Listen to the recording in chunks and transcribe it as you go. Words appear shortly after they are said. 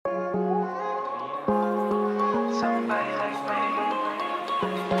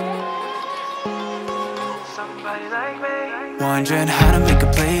Wondering how to make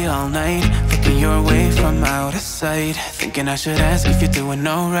a play all night, looking your way from out of sight, thinking I should ask if you're doing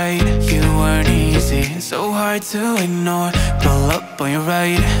alright. You weren't easy, so hard to ignore. Pull up on your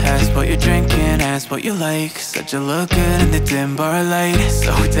right, ask what you're drinking, ask what you like. Said you look good in the dim bar light,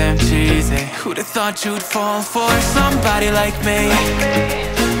 so damn cheesy. Who'd have thought you'd fall for somebody like me?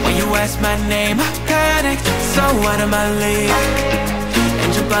 When you asked my name, I panicked, so out of my league.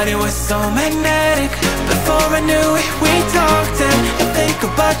 And your body was so magnetic. Before I knew it, we talked, and I think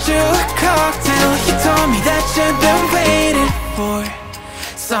about you a cocktail. You told me that you've been waiting for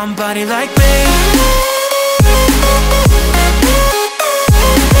somebody like me.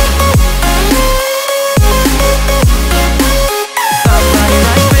 Somebody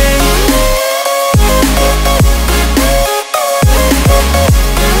like me.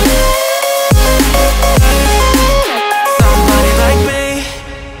 Somebody like me.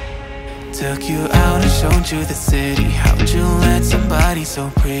 Took you out and showed you the city. How'd you let somebody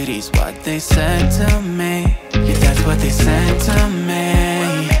so pretty's what they said to me? Yeah, that's what they said to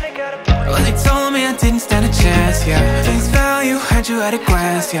me. Well, they told me I didn't stand a chance, yeah. Face value, had you at a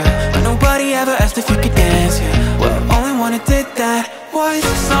glance, yeah. But nobody ever asked if you could dance, yeah. Well, only one who did that was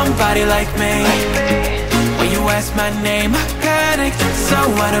somebody like me. When you asked my name, I panicked, so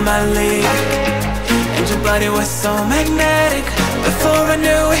out of my league. And your body was so magnetic. Before I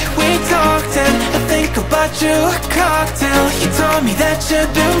knew it, we talked, and I think about you a cocktail. You told me that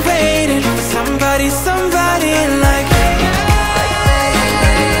you've been waiting for somebody, somebody like me.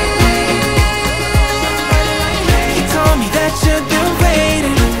 You told me that you've been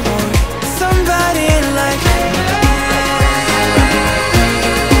waiting for somebody like me.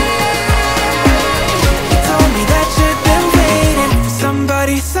 You told me that you've been waiting for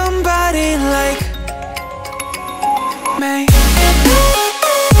somebody, somebody like me.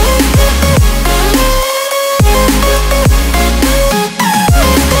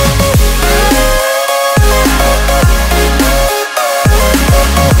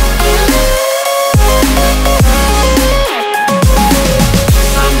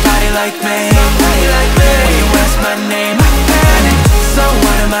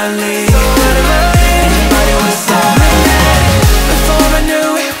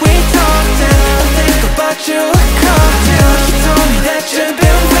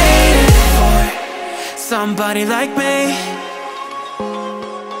 Somebody like me.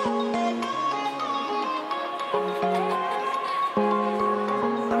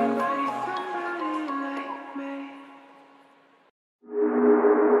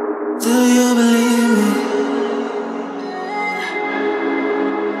 Do you believe me?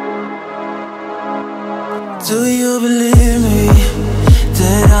 Do you believe me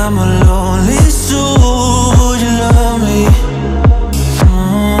that I'm a lonely soul? Would you love me?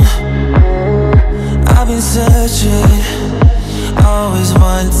 I've been searching, always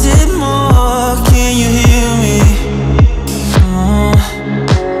wanted more. Can you hear me?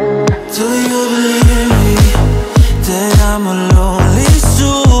 Do you believe me that I'm a lonely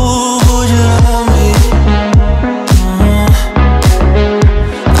soul? Would you love me?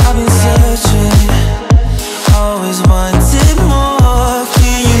 I've been searching, always wanted more.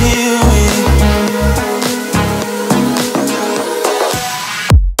 Can you hear me?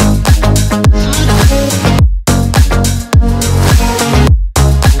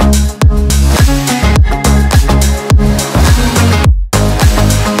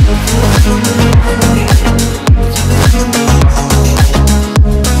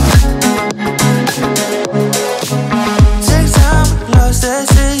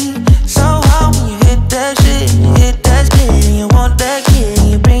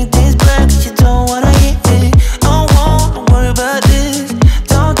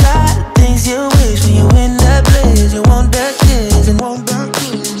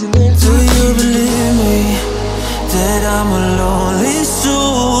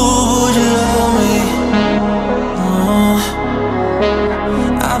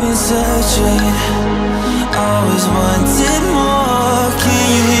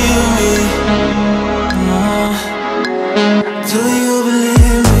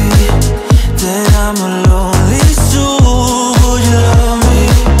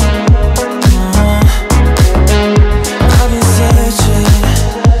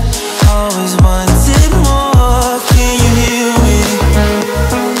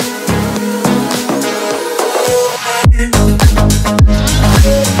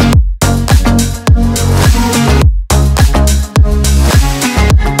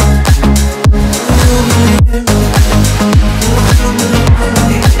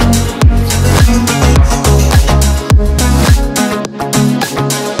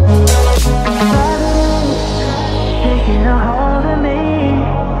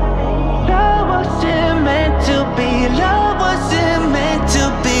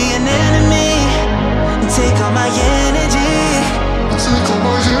 my energy. Take all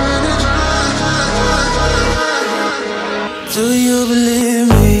my energy. Do you believe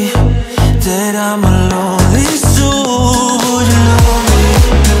me that I'm a lonely soul? Would you know me?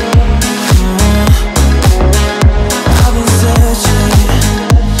 I've been searching,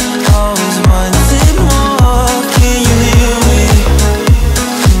 always wanted more. Can you hear me?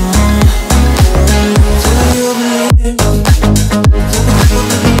 Do you believe me?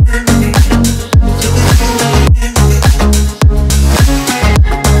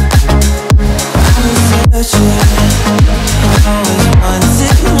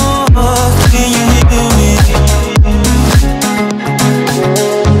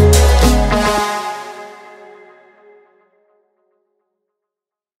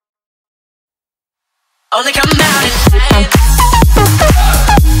 Only come out at night.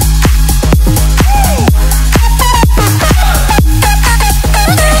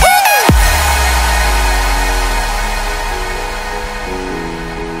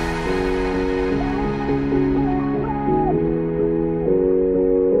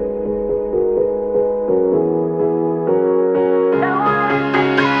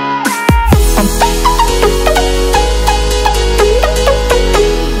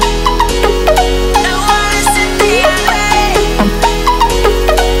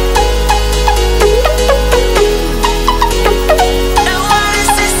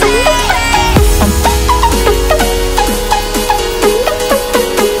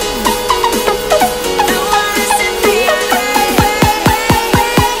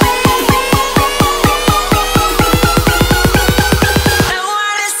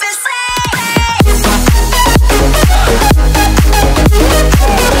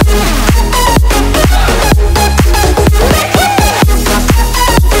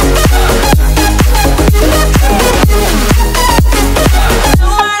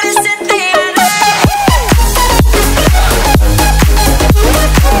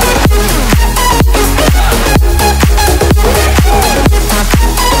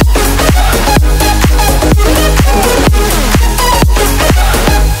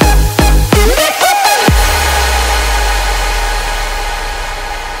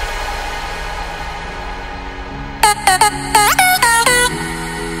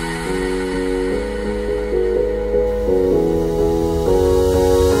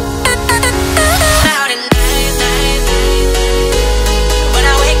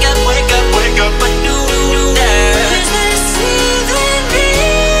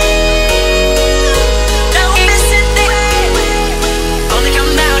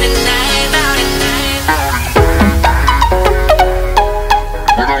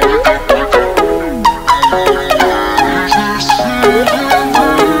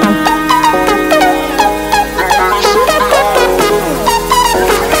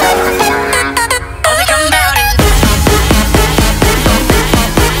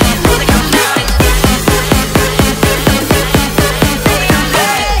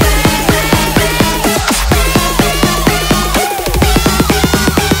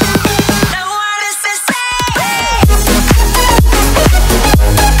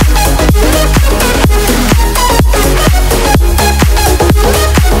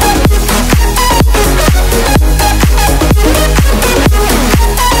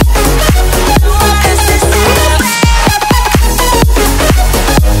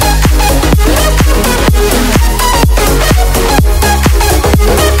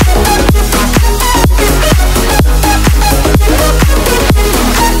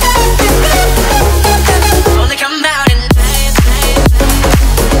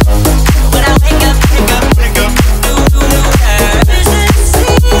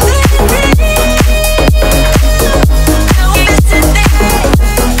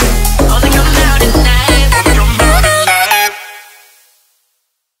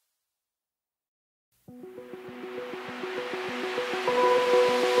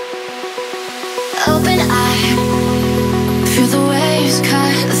 Open eye, feel the waves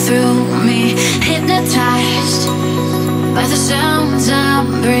cut through me, hypnotized by the sounds